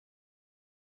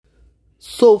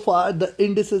So far, the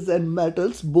indices and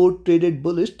metals both traded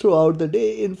bullish throughout the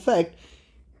day. In fact,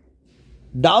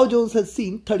 Dow Jones has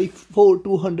seen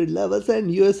 34,200 levels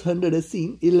and US 100 has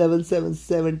seen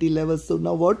 11,770 levels. So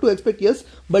now what to expect? Yes,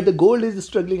 but the gold is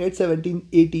struggling at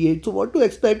 1788. So what to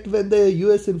expect when the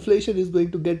US inflation is going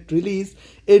to get released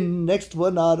in next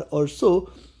 1 hour or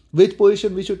so? Which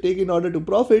position we should take in order to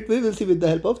profit, we will see with the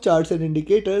help of charts and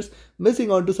indicators. Missing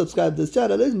on to subscribe this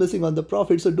channel is missing on the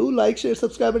profit. So do like, share,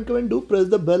 subscribe and comment. Do press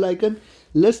the bell icon.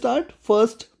 Let's start.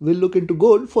 First, we'll look into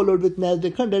gold, followed with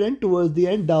Nasdaq 100 and towards the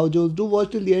end Dow Jones. Do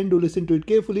watch till the end. Do listen to it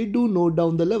carefully. Do note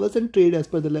down the levels and trade as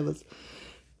per the levels.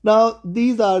 Now,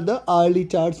 these are the hourly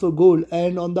charts for gold.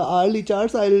 And on the hourly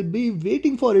charts, I will be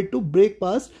waiting for it to break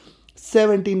past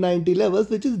 1790 levels,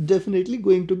 which is definitely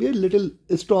going to be a little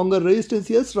stronger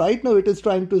resistance. Yes, right now it is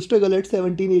trying to struggle at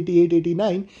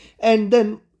 1788.89, and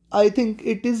then I think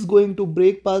it is going to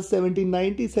break past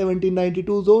 1790,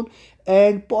 1792 zone,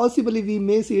 and possibly we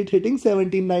may see it hitting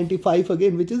 1795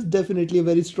 again, which is definitely a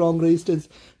very strong resistance.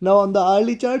 Now on the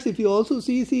hourly charts, if you also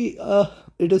see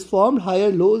it has formed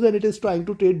higher lows and it is trying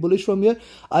to trade bullish from here.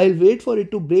 I'll wait for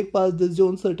it to break past this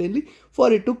zone certainly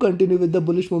for it to continue with the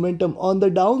bullish momentum. On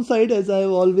the downside, as I have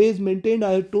always maintained,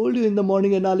 I have told you in the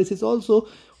morning analysis also,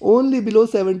 only below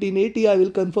 1780 I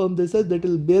will confirm this as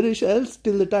little bearish, else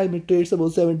till the time it trades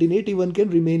above 1780 one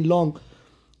can remain long.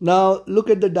 Now look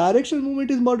at the directional movement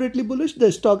is moderately bullish. The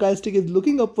stochastic is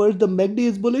looking upwards. The MACD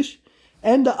is bullish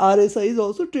and the RSI is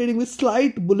also trading with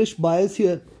slight bullish bias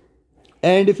here.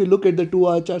 And if you look at the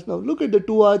 2-hour charts, now look at the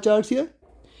 2-hour charts here.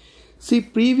 See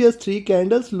previous 3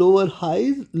 candles, lower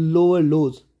highs, lower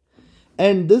lows.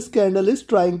 And this candle is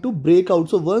trying to break out.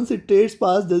 So once it trades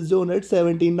past this zone at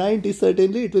 1790,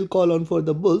 certainly it will call on for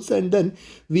the bulls. And then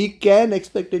we can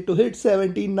expect it to hit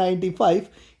 1795,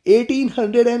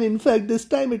 1800. And in fact, this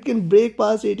time it can break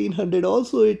past 1800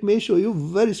 also. It may show you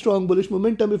very strong bullish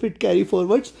momentum if it carry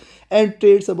forwards and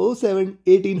trades above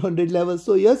 1800 levels.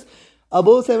 So yes,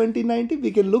 above 1790,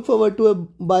 we can look forward to a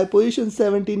buy position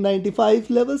 1795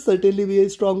 levels. Certainly be a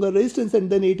stronger resistance and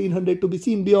then 1800 to be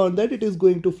seen. Beyond that, it is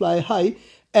going to fly high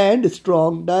and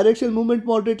strong. Directional movement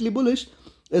moderately bullish.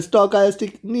 A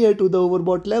stochastic near to the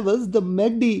overbought levels. The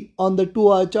MACD on the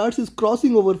 2-hour charts is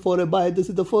crossing over for a buy. This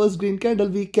is the first green candle.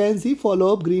 We can see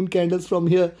follow-up green candles from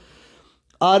here.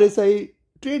 RSI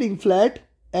trading flat.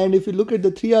 And if you look at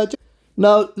the 3-hour chart,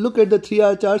 now look at the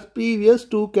 3-hour charts, previous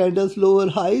 2 candles, lower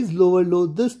highs, lower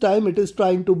lows. This time it is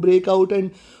trying to break out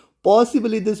and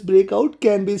possibly this breakout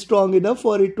can be strong enough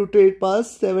for it to trade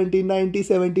past 1790,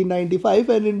 1795,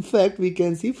 and in fact we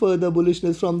can see further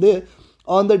bullishness from there.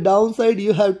 On the downside,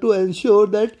 you have to ensure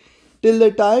that till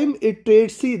the time it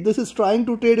trades, see this is trying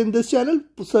to trade in this channel,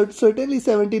 certainly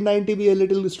 1790 be a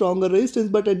little stronger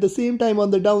resistance, but at the same time on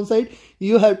the downside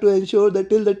you have to ensure that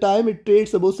till the time it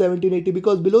trades above 1780,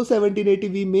 because below 1780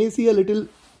 we may see a little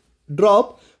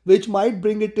drop which might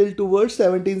bring it till towards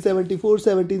 1774,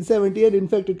 1770, and in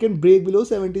fact it can break below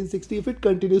 1760 if it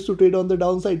continues to trade on the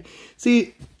downside.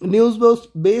 See, news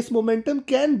based momentum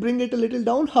can bring it a little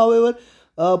down, however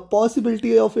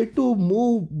possibility of it to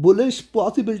move bullish,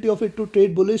 possibility of it to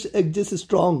trade bullish exists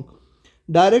strong.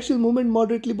 Directional movement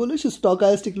moderately bullish,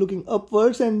 stochastic looking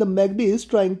upwards, and the MACD is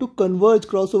trying to converge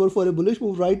crossover for a bullish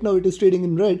move. Right now it is trading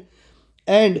in red.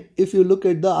 And if you look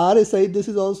at the RSI, this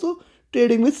is also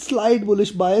trading with slight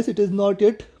bullish bias. It is not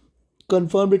yet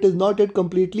confirmed, it is not yet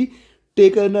completely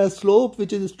taken a slope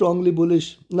which is strongly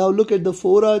bullish. Now look at the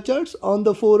 4-hour charts. On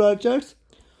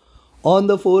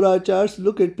the 4-hour charts,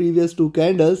 look at previous 2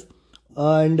 candles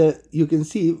and you can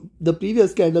see the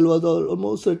previous candle was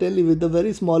almost certainly with a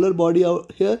very smaller body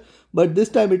out here, but this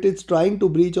time it is trying to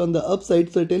breach on the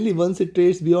upside. Certainly once it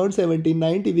trades beyond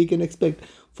 1790, we can expect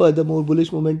further more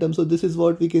bullish momentum. So this is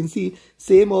what we can see.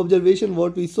 Same observation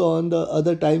what we saw on the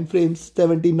other time frames.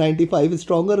 1795 is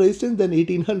stronger resistance than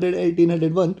 1800,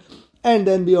 1801. And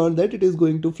then beyond that it is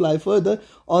going to fly further.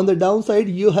 On the downside,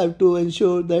 you have to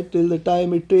ensure that till the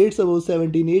time it trades above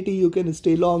 1780 you can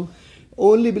stay long.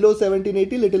 Only below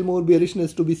 1780 little more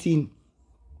bearishness to be seen.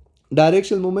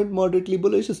 Directional movement moderately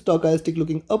bullish, stochastic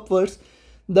looking upwards.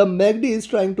 The MACD is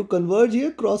trying to converge here,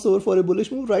 crossover for a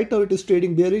bullish move. Right now it is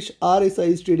trading bearish, RSI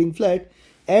is trading flat.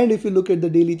 And if you look at the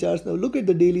daily charts, now look at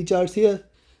the daily charts here.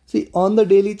 See, on the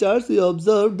daily charts we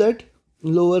observed that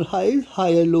lower highs,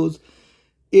 higher lows.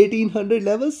 1800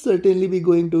 levels certainly be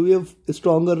going to be a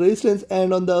stronger resistance,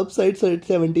 and on the upside at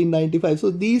 1795. So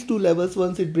these 2 levels,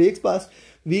 once it breaks past,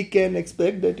 we can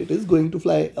expect that it is going to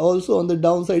fly. Also on the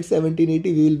downside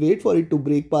 1780, we will wait for it to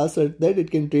break past so that it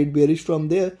can trade bearish from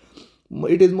there.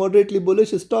 It is moderately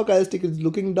bullish. Stochastic is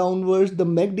looking downwards. The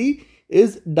MACD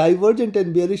is divergent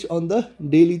and bearish on the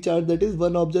daily chart. That is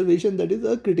one observation, that is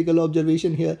a critical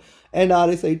observation here. And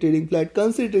RSI trading flat.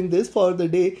 Considering this for the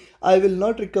day, I will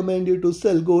not recommend you to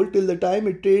sell gold till the time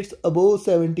it trades above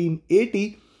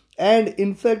 1780. And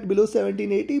in fact below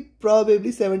 1780, probably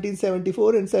 1774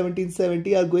 and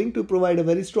 1770 are going to provide a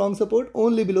very strong support.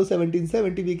 Only below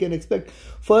 1770 we can expect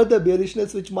further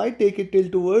bearishness, which might take it till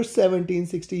towards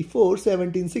 1764,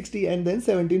 1760 and then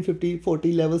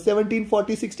 1750-40 levels.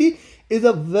 1740-60 is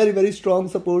a very strong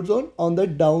support zone on the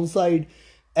downside.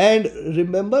 And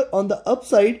remember, on the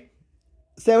upside,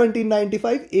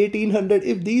 1795, 1800,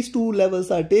 if these two levels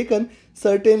are taken,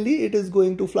 certainly it is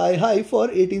going to fly high for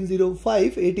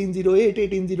 1805, 1808,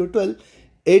 1812,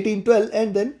 1812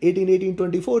 and then 18,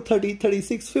 24, 30,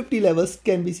 36, 50 levels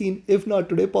can be seen. If not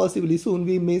today, possibly soon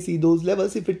we may see those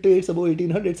levels. If it trades above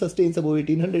 1800, sustains above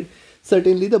 1800,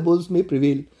 certainly the bulls may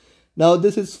prevail. Now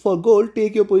this is for gold.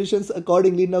 Take your positions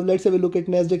accordingly. Now let's have a look at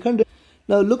Nasdaq 100.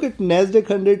 Now look at Nasdaq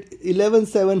 100,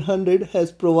 11,700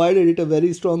 has provided it a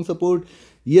very strong support.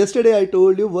 Yesterday I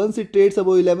told you once it trades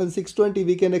above 11,620,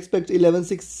 we can expect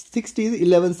 11,660,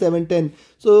 11,710.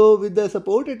 So with the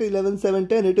support at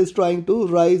 11,710, it is trying to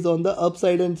rise on the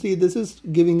upside, and see this is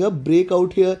giving a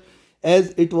breakout here,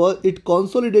 as it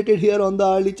consolidated here on the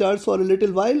hourly charts for a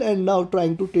little while and now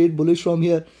trying to trade bullish from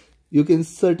here. You can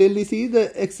certainly see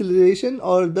the acceleration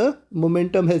or the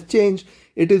momentum has changed.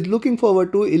 It is looking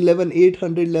forward to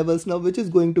 11,800 levels now, which is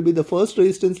going to be the first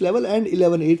resistance level, and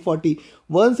 11,840.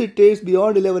 Once it trades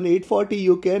beyond 11,840,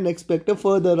 you can expect a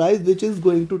further rise, which is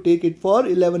going to take it for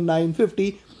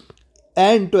 11,950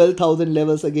 and 12,000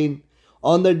 levels again.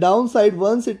 On the downside,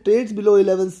 once it trades below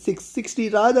 11,660,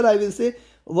 rather I will say,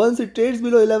 once it trades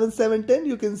below 11,710,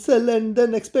 you can sell and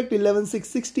then expect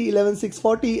 11,660,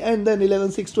 11,640 and then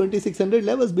 11,620, 600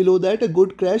 levels. Below that, a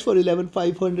good crash for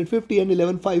 11,550 and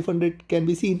 11,500 can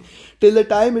be seen. Till the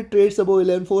time it trades above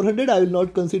 11,400, I will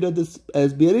not consider this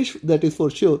as bearish, that is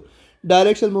for sure.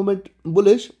 Directional movement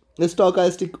bullish,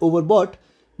 stochastic overbought,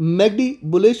 MACD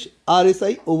bullish,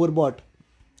 RSI overbought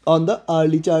on the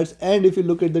hourly charts. And if you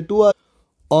look at the 2-hour,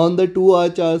 on the 2-hour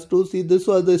charts to see, this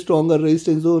was the stronger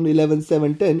resistance zone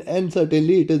 11,710, and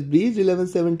certainly it has breached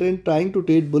 11,710, trying to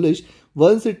trade bullish.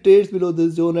 Once it trades below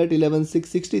this zone at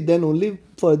 11,660, then only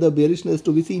further bearishness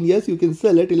to be seen. Yes, you can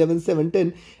sell at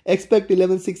 11,710, expect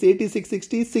 11,680,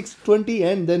 660, 620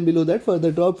 and then below that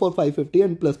further drop for 550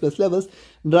 and plus levels.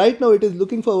 Right now it is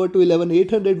looking forward to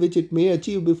 11,800, which it may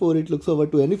achieve before it looks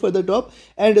forward to any further drop.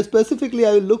 And specifically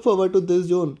I will look forward to this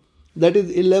zone, that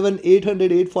is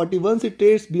 11,800, 840. Once it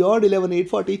trades beyond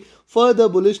 11,840, further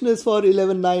bullishness for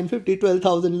 11,950,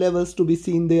 12,000 levels to be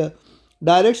seen there.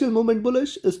 Directional movement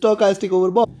bullish, stochastic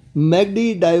overbought,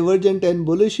 MACD divergent and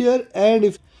bullish here. And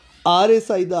if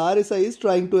RSI, the RSI is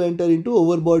trying to enter into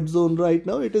overbought zone right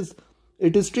now. It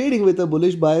is trading with a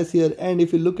bullish bias here. And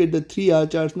if you look at the 3-hour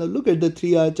charts, now look at the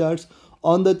 3-hour charts.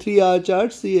 On the 3-hour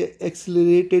charts, see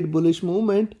accelerated bullish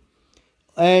movement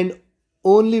and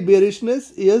only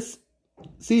bearishness. Yes,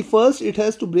 see, first it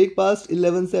has to break past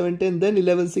 11,710, then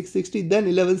 11,660, then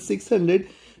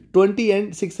 11,620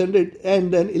 and 600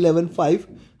 and then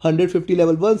 11,550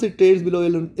 level. Once it trades below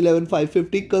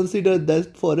 11,550, consider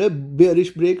that for a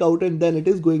bearish breakout, and then it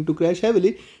is going to crash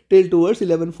heavily till towards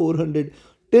 11,400.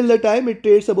 Till the time it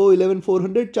trades above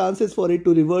 11,400, chances for it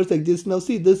to reverse exist. Now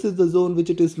see, this is the zone which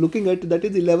it is looking at, that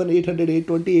is 11,800,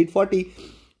 820, 840.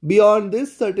 Beyond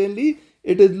this, certainly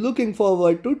it is looking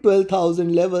forward to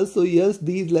 12,000 levels. So yes,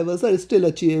 these levels are still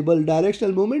achievable.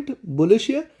 Directional movement bullish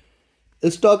here,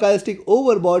 stochastic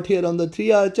overbought here on the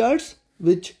 3-hour charts,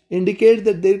 which indicates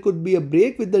that there could be a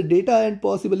break with the data and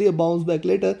possibly a bounce back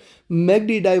later.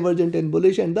 MACD divergent and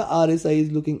bullish, and the RSI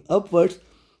is looking upwards.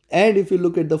 And if you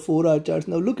look at the 4-hour charts,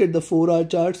 now look at the 4-hour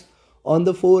charts. On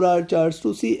the 4-hour charts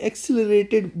to see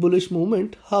accelerated bullish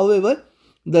movement. However,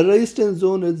 the resistance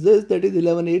zone is this, that is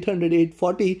 11,800,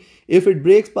 840. If it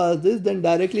breaks past this, then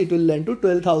directly it will land to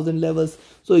 12,000 levels.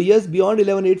 So yes, beyond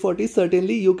 11,840,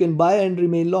 certainly you can buy and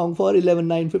remain long for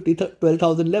 11,950,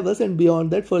 12,000 levels, and beyond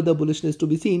that further bullishness to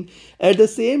be seen. At the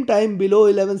same time, below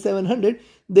 11,700,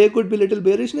 there could be little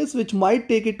bearishness, which might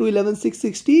take it to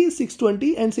 11,660,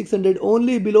 620 and 600.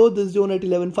 Only below this zone at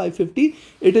 11,550,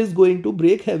 it is going to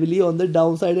break heavily on the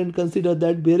downside, and consider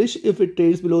that bearish. If it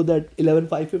trades below that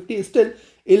 11,550, still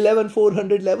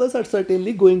 11,400 levels are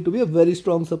certainly going to be a very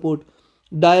strong support.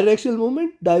 Directional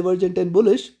movement divergent and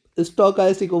bullish,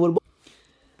 stochastic overbought,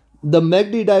 the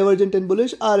MACD divergent and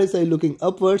bullish, RSI looking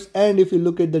upwards. And if you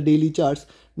look at the daily charts,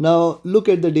 now look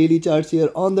at the daily charts here.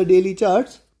 On the daily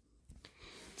charts,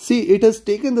 see, it has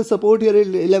taken the support here at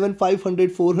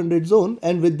 11,500, 400 zone,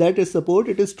 and with that as support,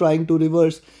 it is trying to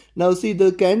reverse. Now see,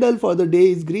 the candle for the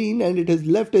day is green and it has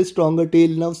left a stronger tail.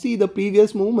 Now see the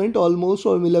previous movement almost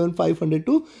from 11,500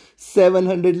 to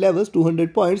 700 levels,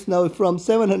 200 points. Now from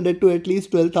 700 to at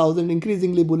least 12,000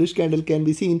 increasingly bullish candle can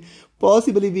be seen.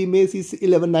 Possibly we may see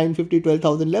 11,950,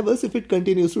 12,000 levels. If it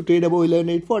continues to trade above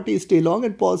 11,840, stay long,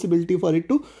 and possibility for it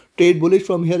to trade bullish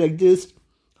from here exists.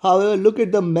 However, look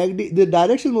at the MACD. The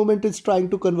directional movement is trying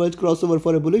to converge crossover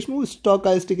for a bullish move.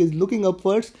 Stochastic is looking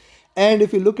upwards. And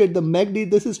if you look at the MACD,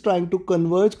 this is trying to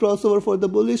converge crossover for the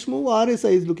bullish move.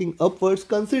 RSI is looking upwards.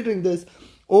 Considering this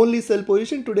only sell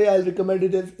position, today I'll recommend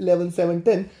it as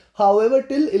 11,710. However,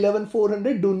 till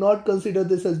 11,400, do not consider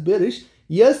this as bearish.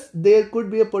 Yes, there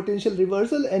could be a potential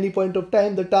reversal any point of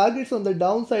time. The targets on the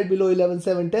downside below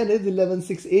 11,710 is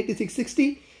 11,680,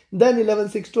 660, then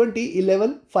 11,620,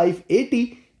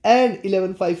 11,580. and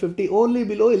 11,550. Only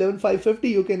below 11,550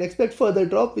 you can expect further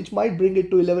drop, which might bring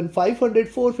it to 11,500,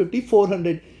 450,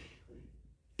 400.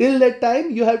 Till that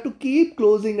time you have to keep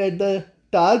closing at the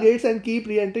targets and keep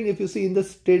re-entering if you see in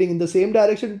this trading in the same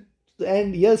direction.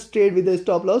 And yes, trade with the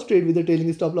stop loss, trade with the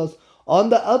trailing stop loss. On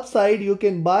the upside, you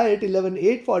can buy at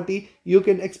 11,840. You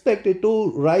can expect it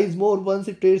to rise more once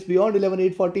it trades beyond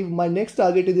 11,840. My next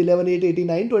target is 11,880,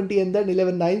 920, and then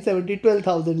 11,970,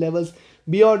 12,000 levels.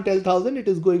 Beyond 12,000, it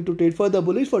is going to trade further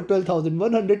bullish for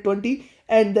 12,120,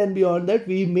 and then beyond that,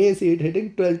 we may see it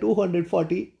hitting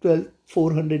 12,240,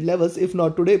 12,400 levels. If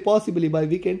not today, possibly by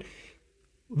weekend.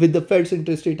 With the Fed's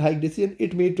interest rate hike decision,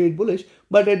 it may trade bullish.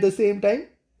 But at the same time,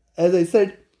 as I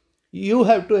said, you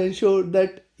have to ensure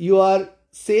that you are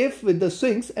safe with the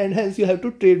swings, and hence you have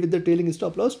to trade with the trailing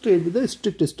stop loss, trade with the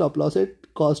strict stop loss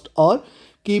at cost, or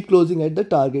keep closing at the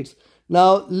targets.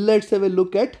 Now let's have a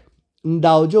look at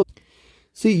Dow Jones.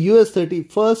 See, US 30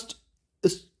 first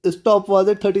stop was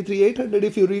at 33,800.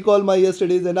 If you recall my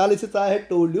yesterday's analysis, I had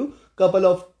told you couple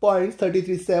of points.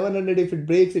 33,700, if it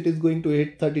breaks, it is going to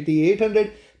hit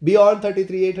 33,800. Beyond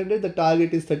 33,800, the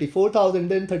target is 34,000,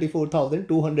 then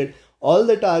 34,200. All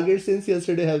the targets since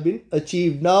yesterday have been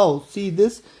achieved. Now see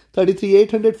this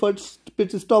 33,800 first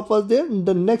pit stop was there.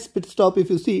 The next pit stop, if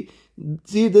you see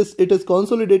this, it is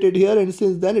consolidated here, and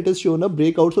since then it has shown a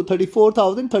breakout. So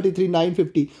 34,000,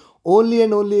 33,950. Only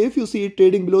and only if you see it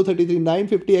trading below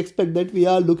 33,950, expect that we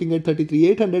are looking at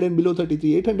 33,800, and below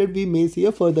 33,800 we may see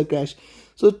a further crash.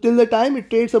 So till the time it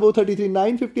trades above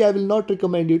 33,950, I will not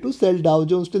recommend you to sell Dow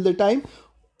Jones. Till the time,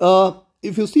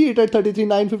 if you see it at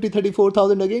 33,950,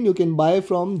 34,000 again, you can buy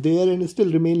from there and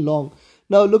still remain long.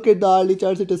 Now look at the hourly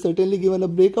charts. It has certainly given a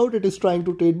breakout. It is trying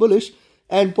to trade bullish,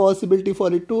 and possibility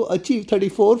for it to achieve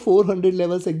 34,400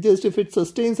 levels exist. If it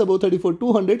sustains above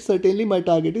 34,200, certainly my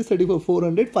target is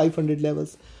 34,400, 500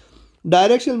 levels.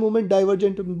 Directional movement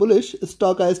divergent and bullish.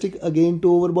 Stochastic again to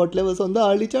overbought levels on the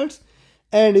hourly charts.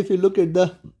 And if you look at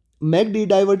the MACD,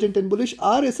 divergent and bullish.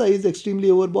 RSI is extremely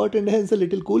overbought, and hence a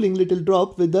little cooling, little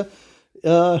drop with the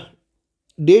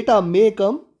data may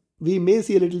come. We may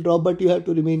see a little drop, but you have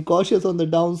to remain cautious on the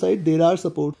downside. There are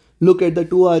support. Look at the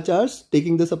 2-hour charts,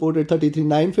 taking the support at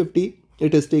 33,950.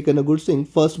 It has taken a good swing.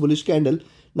 First bullish candle.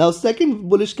 Now second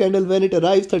bullish candle, when it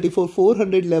arrives,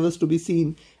 34,400 levels to be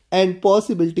seen, and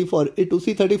possibility for it to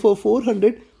see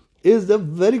 34,400 is the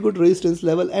very good resistance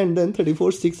level, and then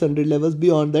 34,600 levels.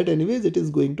 Beyond that, anyways, it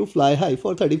is going to fly high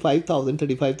for 35,000,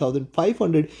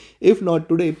 35,500. If not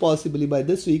today, possibly by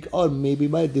this week or maybe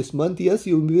by this month. Yes,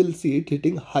 you will see it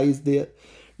hitting highs there.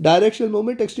 Directional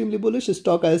movement extremely bullish.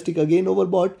 Stochastic again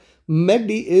overbought.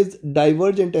 MACD is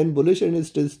divergent and bullish, and it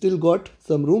still got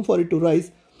some room for it to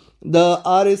rise. The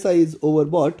RSI is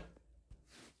overbought.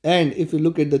 And if you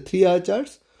look at the 3-hour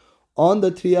charts, on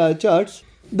the 3-hour charts,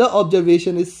 the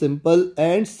observation is simple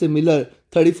and similar.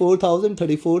 34,000,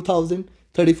 34,000,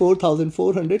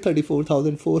 34,400,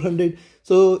 34,400.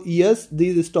 So yes,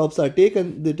 these stops are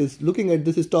taken. That is looking at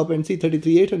this stop and see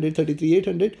 33,800,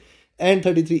 33,800. And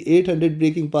 33,800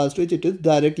 breaking past which it is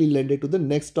directly landed to the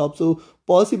next stop. So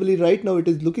possibly right now it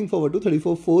is looking forward to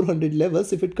 34,400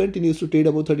 levels. If it continues to trade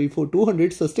above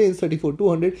 34,200, sustains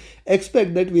 34,200,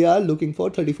 expect that we are looking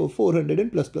for 34,400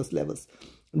 and plus levels.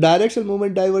 Directional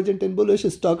movement divergent and bullish.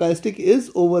 Stochastic is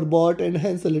overbought, and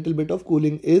hence a little bit of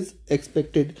cooling is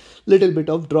expected. Little bit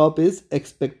of drop is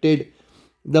expected.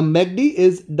 The MACD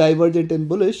is divergent and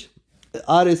bullish.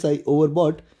 RSI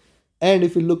overbought. And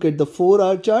if you look at the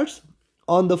 4-hour charts,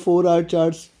 on the 4-hour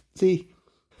charts, see,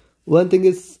 one thing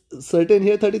is certain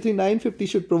here, 33,950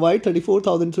 should provide,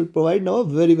 34,000 should provide now a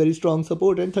very strong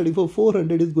support, and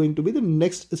 34,400 is going to be the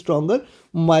next stronger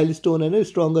milestone and a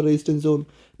stronger resistance zone.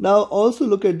 Now also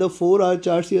look at the 4-hour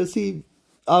charts here. See,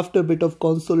 after a bit of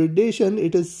consolidation,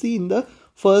 it has seen the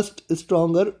first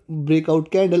stronger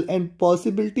breakout candle, and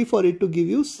possibility for it to give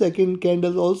you second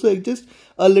candle also exists.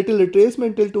 A little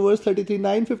retracement till towards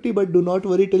 33,950, but do not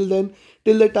worry till then,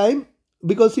 till the time,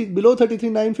 because see, below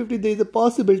 33,950 there is a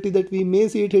possibility that we may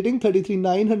see it hitting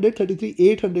 33,900,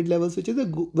 33,800 levels, which is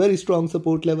a very strong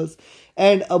support levels,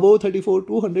 and above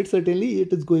 34,200 certainly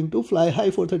it is going to fly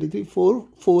high for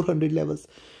 33,400 levels.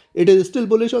 It is still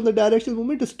bullish on the directional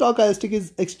movement. Stochastic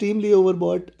is extremely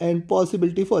overbought, and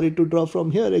possibility for it to drop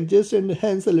from here exists, and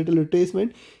hence a little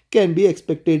retracement can be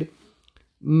expected.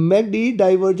 MACD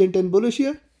divergent and bullish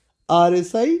here.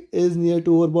 RSI is near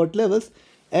to overbought levels,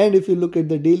 and if you look at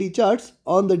the daily charts,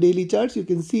 on the daily charts you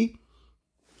can see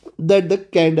that the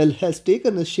candle has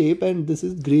taken a shape, and this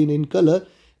is green in color.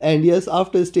 And yes,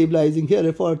 after stabilizing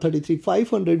here for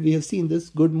 33,500, we have seen this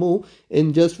good move.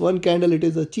 In just one candle, it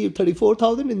is achieved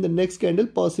 34,000. In the next candle,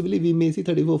 possibly we may see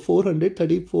 34,400,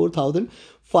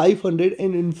 34,500.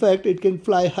 And in fact, it can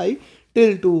fly high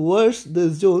till towards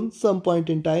this zone some point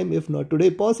in time. If not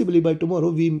today, possibly by tomorrow,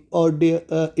 in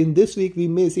this week, we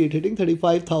may see it hitting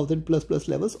 35,000 plus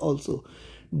levels also.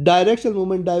 Directional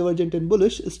movement divergent and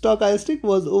bullish. Stochastic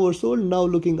was oversold, now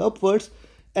looking upwards.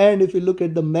 And if you look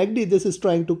at the MACD, this is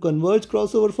trying to converge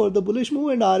crossover for the bullish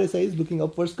move, and RSI is looking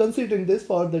upwards. Considering this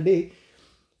for the day,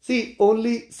 see,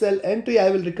 only sell entry I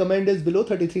will recommend is below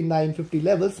 33,950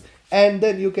 levels, and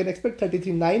then you can expect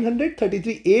 33,900,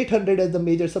 33,800 as the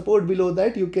major support. Below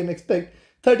that you can expect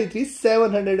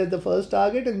 33,700 as the first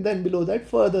target, and then below that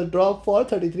further drop for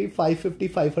 33,550,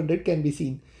 500 can be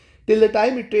seen. Till the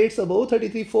time it trades above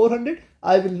 33,400,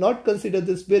 I will not consider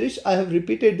this bearish. I have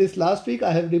repeated this last week.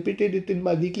 I have repeated it in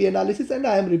my weekly analysis, and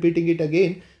I am repeating it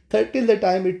again. Till the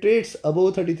time it trades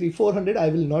above 33,400, I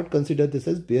will not consider this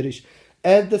as bearish.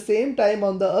 At the same time,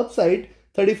 on the upside,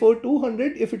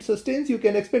 34,200, if it sustains, you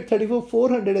can expect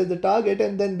 34,400 as the target,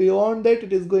 and then beyond that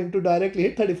it is going to directly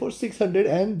hit 34,600,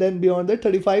 and then beyond that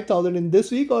 35,000 in this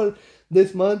week or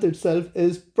this month itself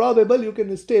is probable. You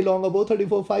can stay long above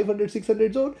 34,500,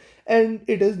 600 zone, and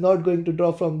it is not going to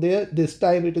drop from there. This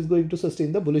time it is going to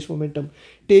sustain the bullish momentum.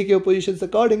 Take your positions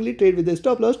accordingly. Trade with a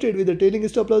stop loss, trade with a trailing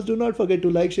stop loss. Do not forget to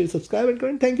like, share, subscribe and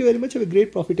comment. Thank you very much. Have a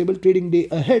great profitable trading day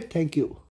ahead. Thank you.